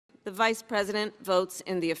the Vice President votes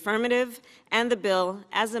in the affirmative, and the bill,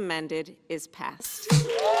 as amended, is passed.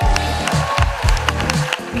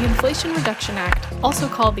 The Inflation Reduction Act, also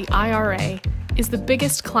called the IRA, is the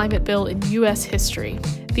biggest climate bill in U.S. history.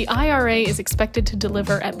 The IRA is expected to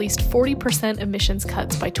deliver at least 40% emissions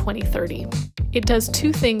cuts by 2030. It does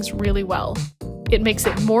two things really well. It makes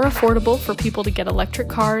it more affordable for people to get electric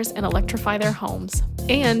cars and electrify their homes.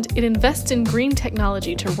 And it invests in green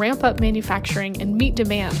technology to ramp up manufacturing and meet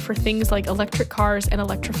demand for things like electric cars and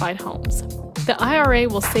electrified homes. The IRA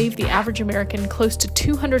will save the average American close to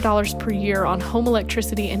 $200 per year on home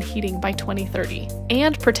electricity and heating by 2030,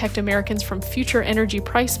 and protect Americans from future energy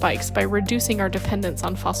price spikes by reducing our dependence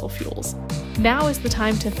on fossil fuels. Now is the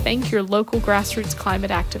time to thank your local grassroots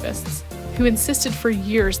climate activists, who insisted for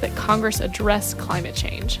years that Congress address climate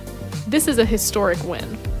change. This is a historic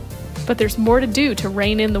win. But there's more to do to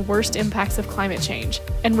rein in the worst impacts of climate change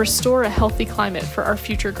and restore a healthy climate for our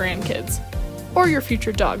future grandkids. Or your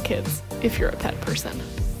future dog kids, if you're a pet person.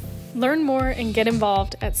 Learn more and get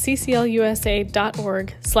involved at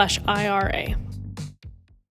cclusa.org/IRA.